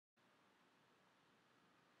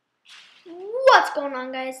What's going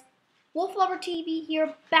on, guys? Wolf Lover TV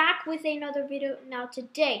here, back with another video. Now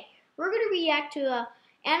today, we're going to react to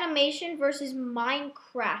Animation versus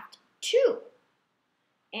Minecraft 2.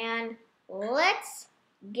 And let's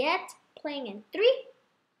get playing in 3,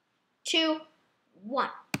 2, 1.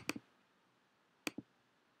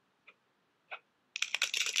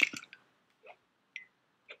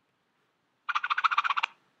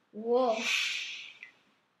 Whoa. Is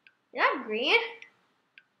that green?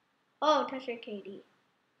 Oh, Tesher KD.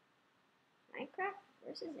 Minecraft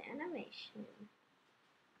versus Animation.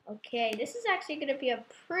 Okay, this is actually going to be a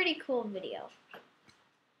pretty cool video.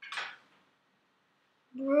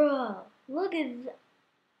 Bro, look at that.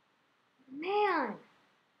 Man.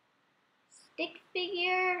 Stick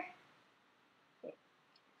figure.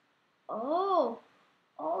 Oh,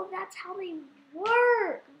 that's how they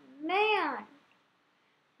work. Man,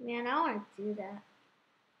 I want to do that.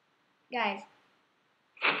 Guys,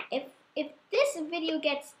 if this video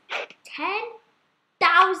gets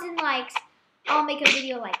 10,000 likes, I'll make a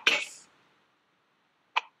video like this.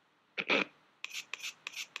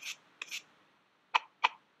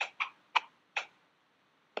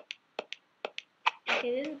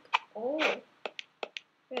 Okay, this is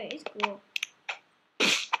it's cool.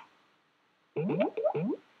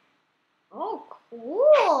 Oh,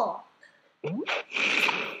 cool.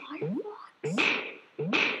 Firefox.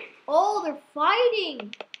 Oh, they're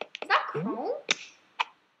fighting. Is that Chrome?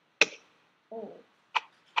 Oh.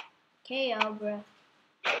 Okay, Albra.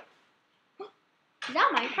 Is that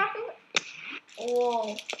Minecraft?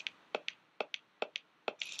 Oh.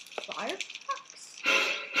 Firefox?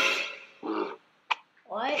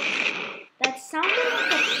 What? That sounded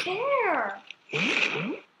like a bear.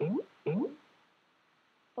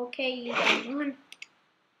 Okay, you got one.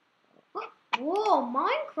 Whoa,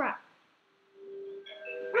 Minecraft.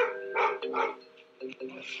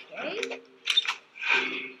 Okay.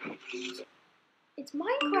 It's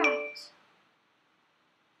Minecraft.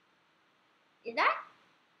 Is that?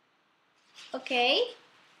 Okay.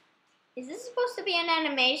 Is this supposed to be an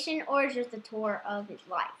animation or just a tour of his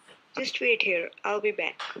life? Just wait here. I'll be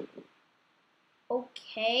back.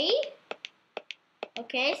 Okay.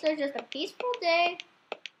 Okay, so just a peaceful day.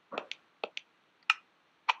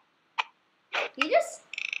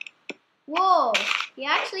 Whoa, he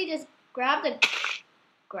actually just grabbed a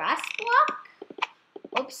grass block?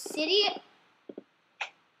 Obsidian?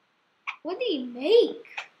 What did he make?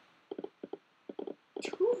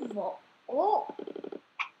 2 volts. Oh.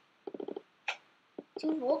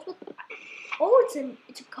 2 volts with,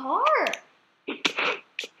 it's a car.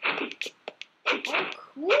 Oh,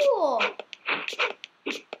 cool.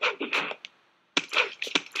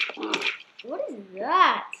 What is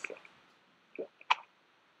that?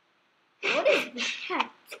 What is that?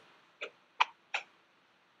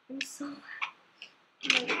 I'm so...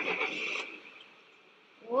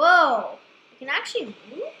 Whoa! You can actually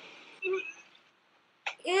move?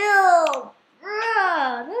 Ew!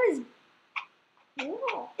 Bruh! That is...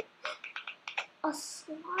 Whoa! A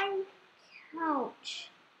slime couch.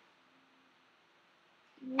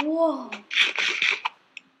 Whoa!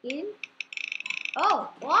 Oh,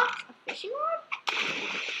 what? A fishing rod?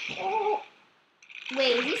 Oh!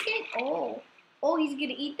 Wait, is he saying, oh, he's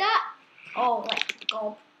gonna eat that? Oh, let's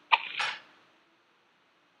go.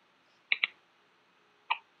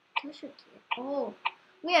 Oh,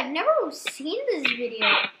 wait, I've never seen this video.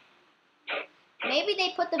 Maybe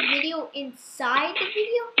they put the video inside the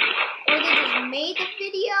video, or they just made the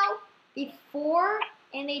video before,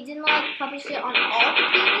 and they didn't publish it on all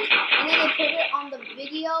computers, and then they put it on the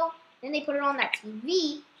video, then they put it on that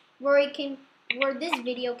TV, where this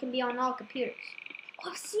video can be on all computers. Oh,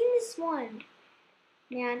 I've seen this one.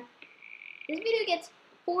 Man, this video gets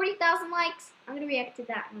 40,000 likes. I'm gonna react to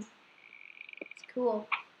that one. It's cool.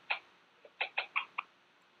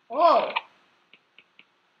 Oh.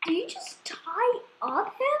 Do you just tie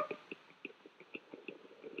up him?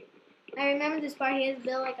 I remember this part. He has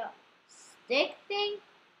built like a stick thing.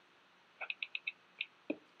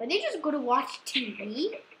 Are they just going to watch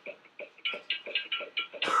TV?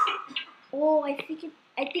 Oh, I think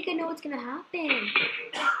I know what's gonna happen.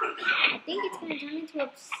 I think it's gonna turn into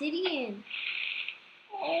obsidian.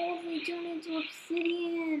 Oh, they turn into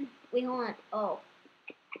obsidian. Wait, hold on.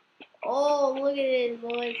 Oh, look at it,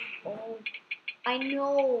 boys. Oh, I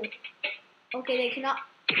know. Okay, they cannot.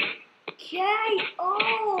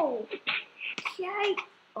 Oh.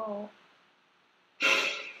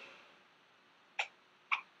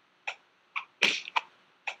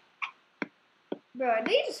 Bro, are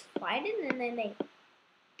they just fighting and then they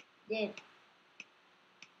did?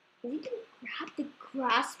 Is he gonna grab the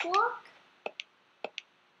grass block?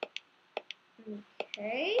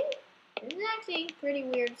 Okay. This is actually pretty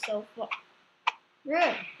weird so far.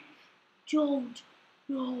 Bruh. Don't.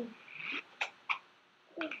 No.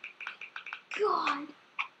 Oh, God.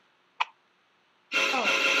 Oh.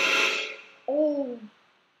 Oh.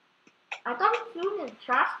 I thought he threw it in the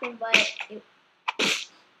trash bin, but it.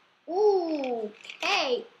 Ooh.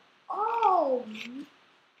 Okay. Oh.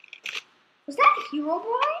 Was that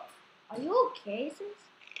Herobrine? Are you okay, sis?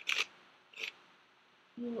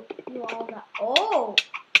 You all got. Oh.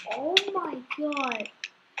 Oh my God.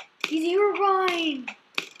 He's Herobrine.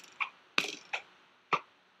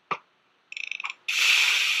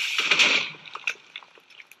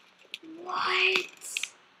 What?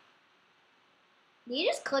 Did you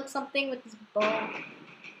just click something with this bow?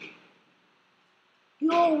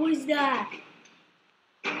 Yo, what is that?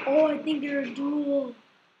 Oh, I think they're a duel.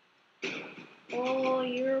 Oh,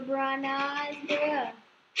 you're brown eyes, bruh.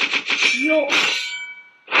 Yo.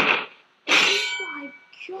 Oh my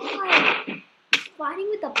God. He's fighting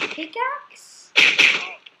with a pickaxe?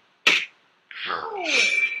 Ow.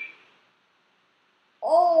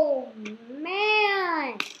 Oh,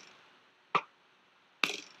 man.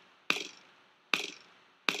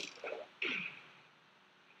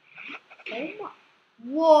 Oh my.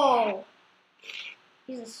 Whoa.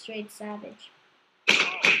 He's a straight savage.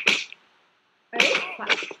 Are they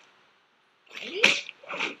fighting?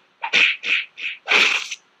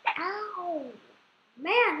 Ow.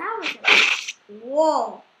 Man, that was a...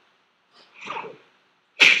 Whoa.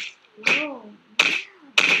 Whoa, man.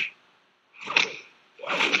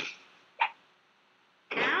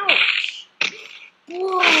 Ouch.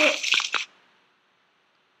 Whoa.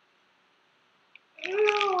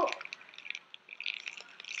 Ew.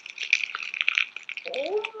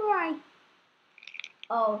 Oh my.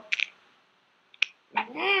 Oh.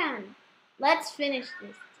 Man. Let's finish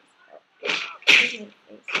this.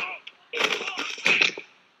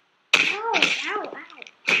 Ow, ow, ow.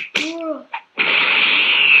 Ugh.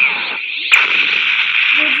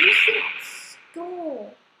 Did you see that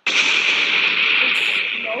skull?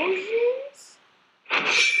 Explosions?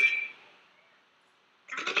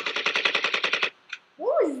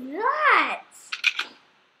 What was that?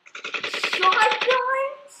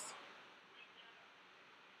 Shotguns?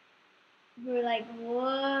 We're like,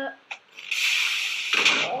 what?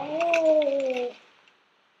 Oh.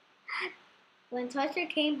 When Toucher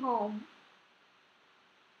came home,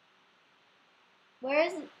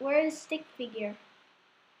 where's Stick Figure?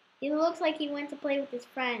 He looks like he went to play with his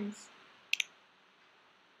friends.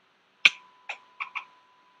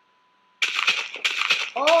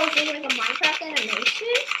 Oh, is it like a Minecraft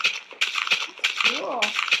animation? Cool.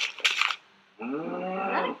 Is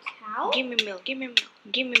that a cow? Give me milk, give me milk,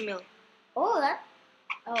 give me milk. Oh, that.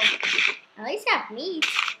 Oh, at least have meat.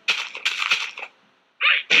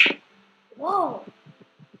 Whoa.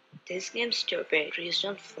 This game's stupid, trees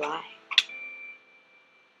don't fly.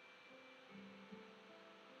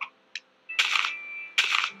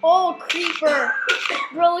 Oh, creeper.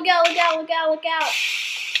 Bro, look out, look out, look out, look out.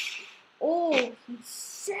 Oh, he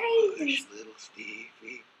saved Hush, us. little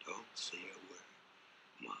Stevie, don't say a word.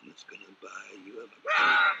 Mama's gonna buy you a...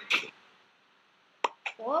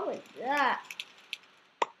 What was that?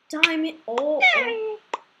 Diamond. Oh, oh.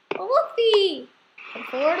 Luffy. A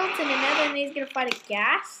portal to the nether and he's gonna fight a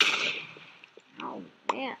ghast? Oh,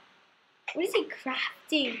 man. What is he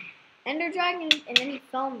crafting? Ender Dragon and then he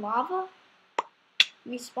fell in lava?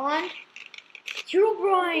 Respawned?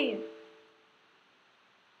 Herobrine!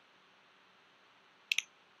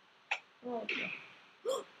 Oh, okay.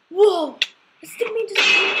 Whoa! The stickman just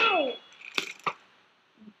came out!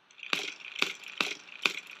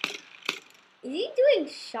 Is he doing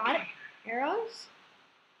shot arrows?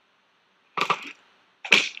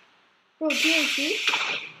 Bro, TNT?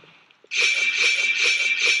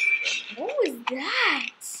 What was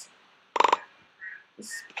that?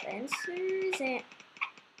 Dispensers and...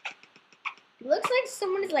 It looks like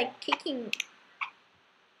someone is like kicking...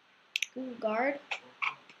 Google guard.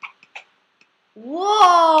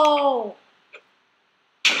 Whoa!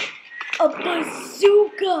 A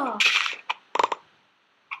bazooka!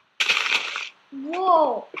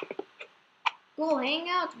 Whoa! Google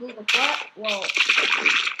Hangouts, Google Plus. Whoa.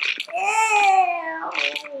 Ew!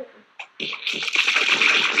 Ew!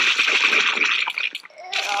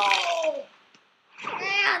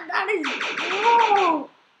 Man, that is gross!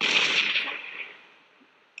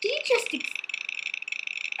 Did he just...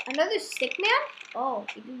 Another stick man? Oh,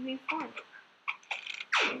 he did reform.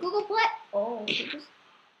 Google Play. Oh, he just...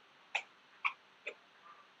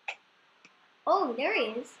 Oh, there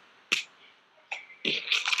he is.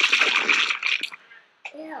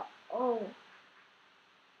 Yeah. Oh.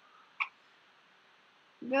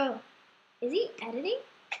 Bro, is he editing?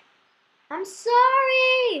 I'm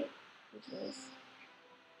sorry.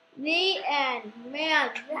 The end. Man,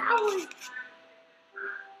 that was...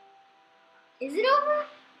 Is it over?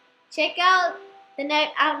 Check out the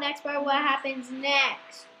next part, what happens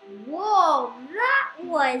next. Whoa, that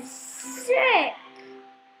was sick.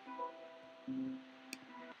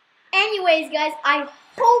 Anyways, guys, I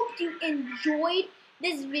hope you enjoyed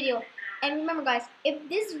this video. And remember, guys, if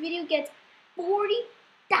this video gets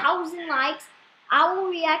 40,000 likes, I will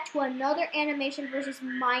react to another animation versus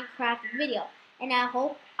Minecraft video. And I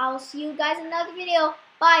hope I'll see you guys in another video.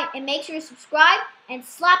 Bye. And make sure to subscribe and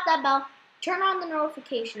slap that bell. Turn on the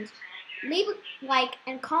notifications. Leave a like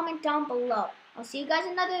and comment down below. I'll see you guys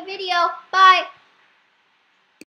in another video. Bye.